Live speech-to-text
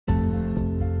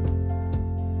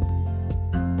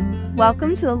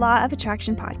Welcome to the Law of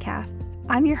Attraction podcast.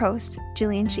 I'm your host,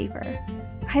 Jillian Schaefer.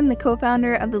 I'm the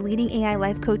co-founder of the leading AI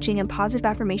life coaching and positive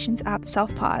affirmations app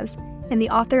Self-Pause and the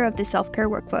author of the self-care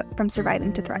workbook From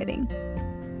Surviving to Thriving.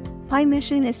 My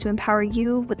mission is to empower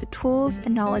you with the tools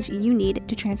and knowledge you need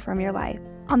to transform your life.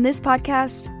 On this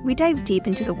podcast, we dive deep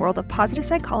into the world of positive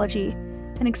psychology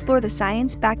and explore the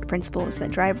science-backed principles that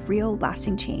drive real,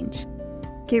 lasting change.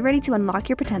 Get ready to unlock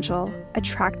your potential,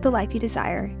 attract the life you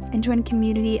desire, and join a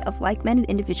community of like-minded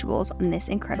individuals on this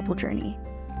incredible journey.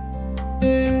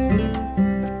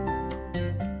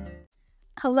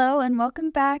 Hello, and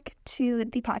welcome back to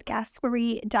the podcast where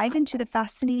we dive into the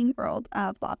fascinating world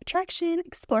of law of attraction,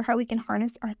 explore how we can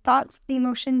harness our thoughts and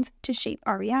emotions to shape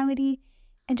our reality,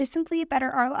 and to simply better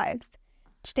our lives.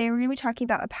 Today, we're going to be talking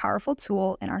about a powerful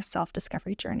tool in our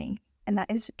self-discovery journey, and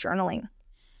that is journaling.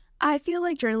 I feel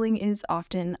like journaling is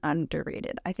often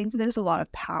underrated. I think that there's a lot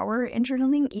of power in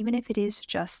journaling, even if it is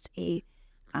just a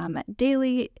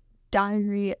daily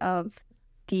diary of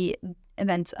the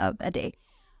events of a day.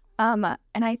 And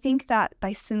I think that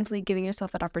by simply giving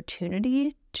yourself that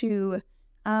opportunity to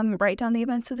write down the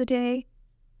events of the day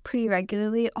pretty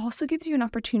regularly also gives you an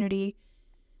opportunity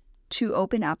to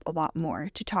open up a lot more,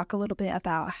 to talk a little bit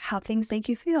about how things make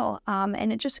you feel.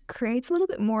 And it just creates a little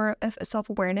bit more of a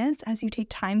self-awareness as you take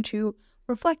time to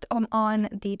reflect on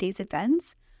the day's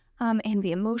events and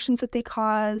the emotions that they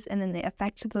cause and then the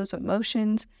effects of those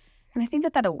emotions. And I think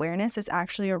that awareness is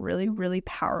actually a really, really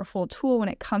powerful tool when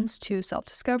it comes to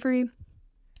self-discovery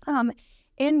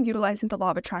and utilizing the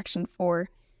law of attraction for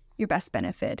your best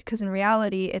benefit. Because in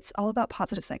reality, it's all about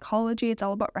positive psychology. It's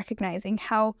all about recognizing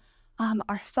how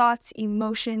our thoughts,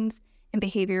 emotions, and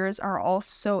behaviors are all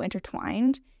so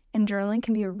intertwined, and journaling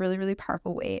can be a really, really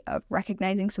powerful way of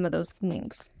recognizing some of those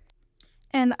things.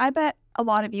 And I bet a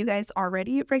lot of you guys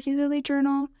already regularly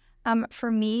journal. For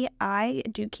me, I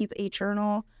do keep a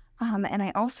journal, and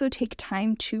I also take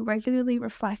time to regularly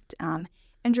reflect and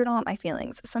journal out my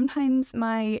feelings. Sometimes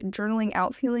my journaling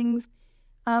out feelings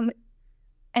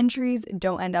entries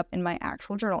don't end up in my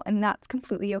actual journal, and that's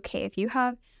completely okay. If you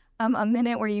have a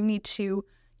minute where you need to,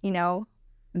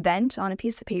 vent on a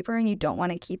piece of paper and you don't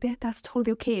want to keep it, that's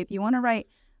totally okay. If you want to write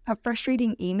a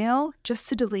frustrating email just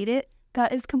to delete it,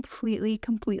 that is completely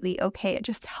okay. It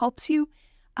just helps you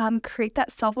create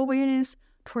that self-awareness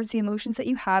towards the emotions that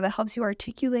you have. It helps you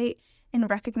articulate and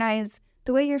recognize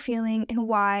the way you're feeling and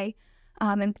why.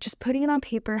 And just putting it on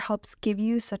paper helps give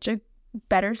you such a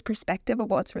better perspective of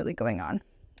what's really going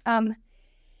on.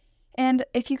 And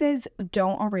if you guys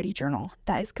don't already journal,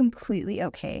 that is completely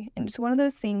okay. And it's one of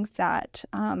those things that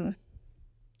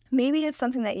maybe it's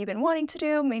something that you've been wanting to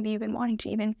do. Maybe you've been wanting to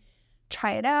even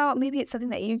try it out. Maybe it's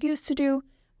something that you used to do.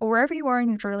 Or wherever you are in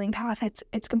your journaling path,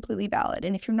 it's completely valid.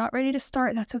 And if you're not ready to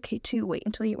start, that's okay too. Wait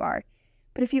until you are.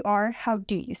 But if you are, how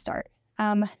do you start?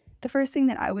 The first thing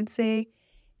that I would say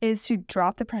is to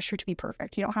drop the pressure to be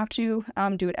perfect. You don't have to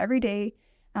do it every day.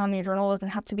 Your journal doesn't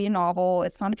have to be a novel.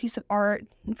 It's not a piece of art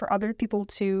for other people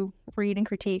to read and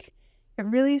critique. It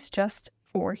really is just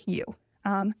for you.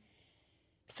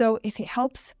 So if it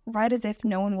helps, write as if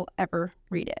no one will ever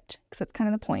read it, because that's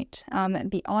kind of the point.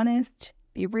 Be honest,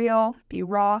 be real, be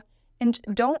raw, and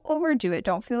don't overdo it.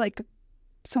 Don't feel like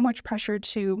so much pressure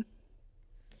to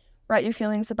write your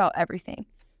feelings about everything.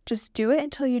 Just do it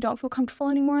until you don't feel comfortable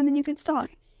anymore, and then you can stop.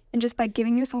 And just by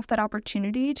giving yourself that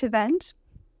opportunity to vent,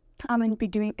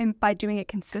 and by doing it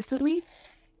consistently,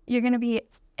 you're going to be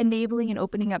enabling and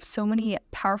opening up so many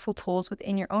powerful tools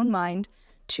within your own mind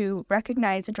to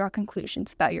recognize and draw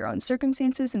conclusions about your own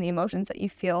circumstances and the emotions that you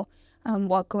feel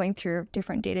while going through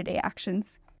different day-to-day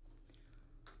actions.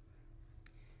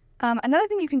 Another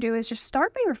thing you can do is just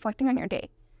start by reflecting on your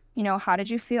day. How did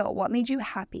you feel? What made you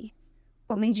happy?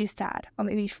 What made you sad?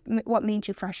 What made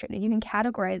you frustrated? You can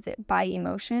categorize it by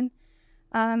emotion.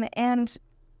 And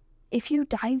if you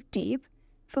dive deep,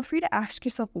 feel free to ask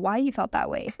yourself why you felt that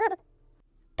way.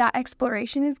 That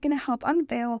exploration is going to help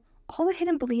unveil all the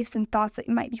hidden beliefs and thoughts that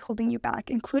might be holding you back,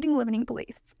 including limiting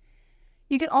beliefs.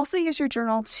 You can also use your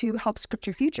journal to help script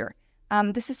your future.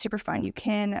 This is super fun. You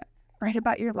can write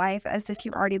about your life as if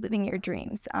you're already living your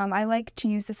dreams. I like to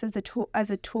use this as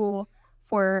a tool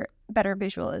for better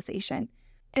visualization.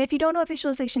 And if you don't know what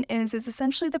visualization is, it's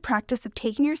essentially the practice of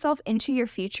taking yourself into your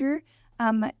future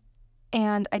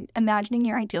and imagining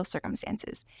your ideal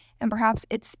circumstances. And perhaps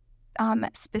it's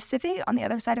specific on the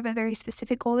other side of a very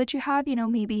specific goal that you have.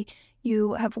 Maybe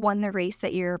you have won the race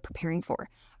that you're preparing for.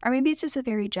 Or maybe it's just a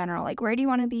very general, like, where do you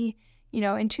want to be,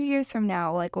 in 2 years from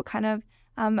now? Like, what kind of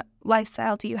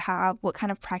lifestyle do you have? What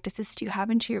kind of practices do you have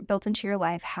built into your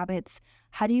life, habits?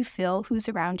 How do you feel? Who's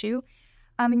around you?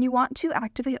 And you want to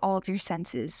activate all of your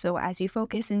senses. So as you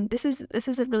focus, and this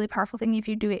is a really powerful thing if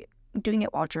you doing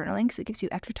it while journaling, because it gives you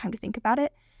extra time to think about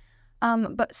it.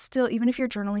 But still, even if you're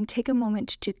journaling, take a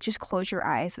moment to just close your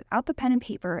eyes without the pen and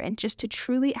paper and just to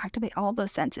truly activate all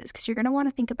those senses, because you're going to want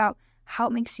to think about how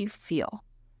it makes you feel.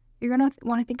 You're going to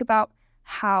want to think about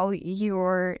how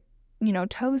your,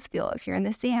 toes feel if you're in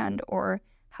the sand, or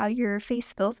how your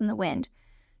face feels in the wind.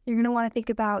 You're going to want to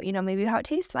think about, maybe how it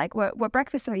tastes like. What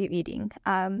breakfast are you eating?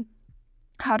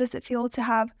 How does it feel to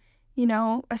have,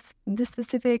 the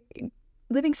specific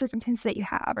living circumstance that you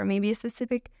have, or maybe a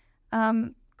specific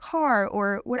car,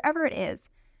 or whatever it is.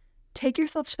 Take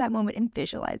yourself to that moment and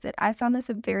visualize it. I found this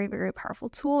a very, very powerful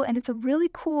tool, and it's a really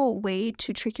cool way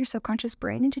to trick your subconscious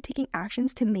brain into taking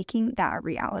actions to making that a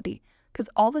reality. Because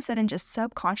all of a sudden, just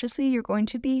subconsciously, you're going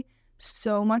to be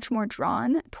so much more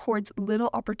drawn towards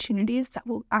little opportunities that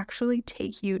will actually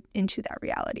take you into that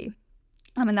reality.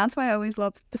 And that's why I always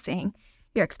love the saying,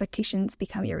 your expectations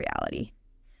become your reality.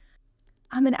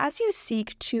 And as you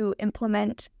seek to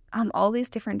implement all these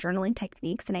different journaling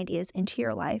techniques and ideas into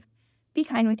your life, be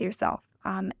kind with yourself.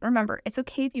 Remember, it's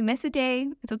okay if you miss a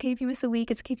day. It's okay if you miss a week.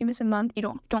 It's okay if you miss a month.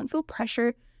 You don't feel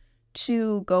pressure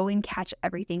to go and catch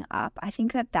everything up. I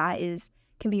think that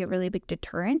can be a really big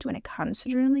deterrent when it comes to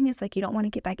journaling. It's like you don't want to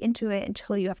get back into it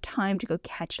until you have time to go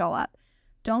catch it all up.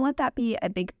 Don't let that be a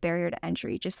big barrier to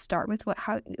entry. Just start with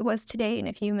how it was today. And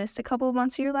if you missed a couple of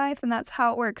months of your life, and that's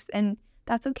how it works, and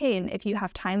that's okay. And if you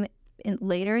have time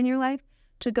later in your life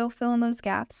to go fill in those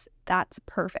gaps, that's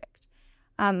perfect.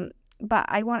 But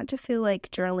I want it to feel like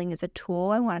journaling is a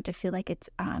tool. I want it to feel like it's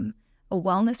a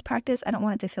wellness practice. I don't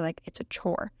want it to feel like it's a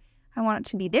chore. I want it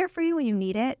to be there for you when you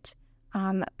need it.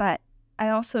 But I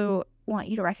also want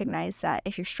you to recognize that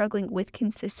if you're struggling with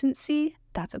consistency,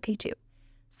 that's okay too.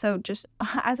 So just,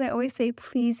 as I always say,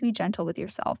 please be gentle with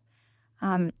yourself.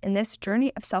 And this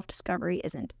journey of self-discovery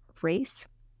isn't a race.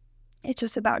 It's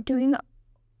just about doing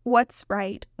what's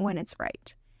right when it's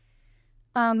right.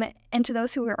 And to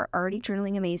those who are already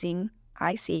journaling amazing,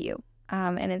 I see you.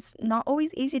 And it's not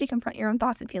always easy to confront your own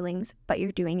thoughts and feelings, but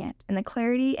you're doing it. And the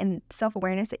clarity and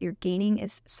self-awareness that you're gaining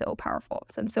is so powerful.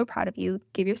 So I'm so proud of you.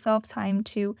 Give yourself time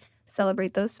to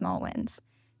celebrate those small wins,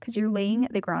 because you're laying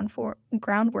the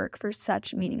groundwork for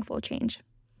such meaningful change.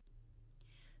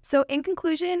 So in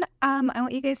conclusion, I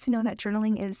want you guys to know that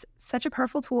journaling is such a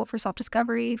powerful tool for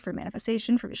self-discovery, for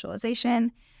manifestation, for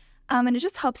visualization. And it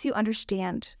just helps you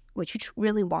understand what you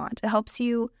really want. It helps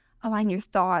you align your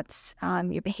thoughts,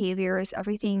 your behaviors,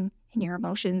 everything in your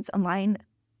emotions align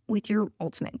with your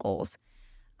ultimate goals.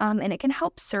 And it can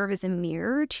help serve as a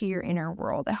mirror to your inner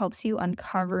world. It helps you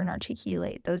uncover and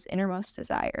articulate those innermost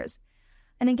desires.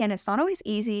 And again, it's not always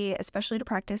easy, especially to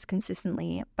practice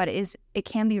consistently, but it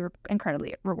can be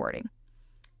incredibly rewarding.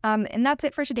 And that's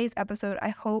it for today's episode. I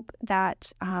hope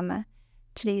that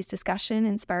today's discussion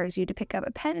inspires you to pick up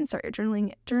a pen and start your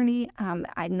journaling journey.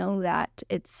 I know that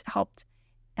it's helped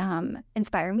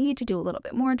inspire me to do a little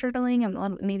bit more journaling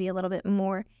and maybe a little bit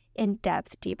more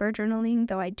in-depth, deeper journaling,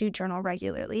 though I do journal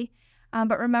regularly.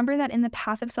 But remember that in the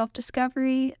path of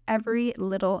self-discovery, every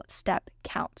little step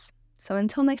counts. So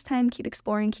until next time, keep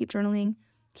exploring, keep journaling,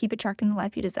 keep attracting the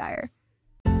life you desire.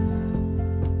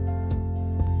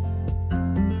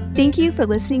 Thank you for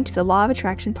listening to the Law of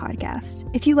Attraction podcast.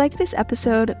 If you like this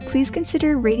episode, please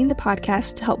consider rating the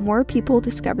podcast to help more people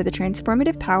discover the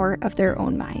transformative power of their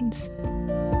own minds.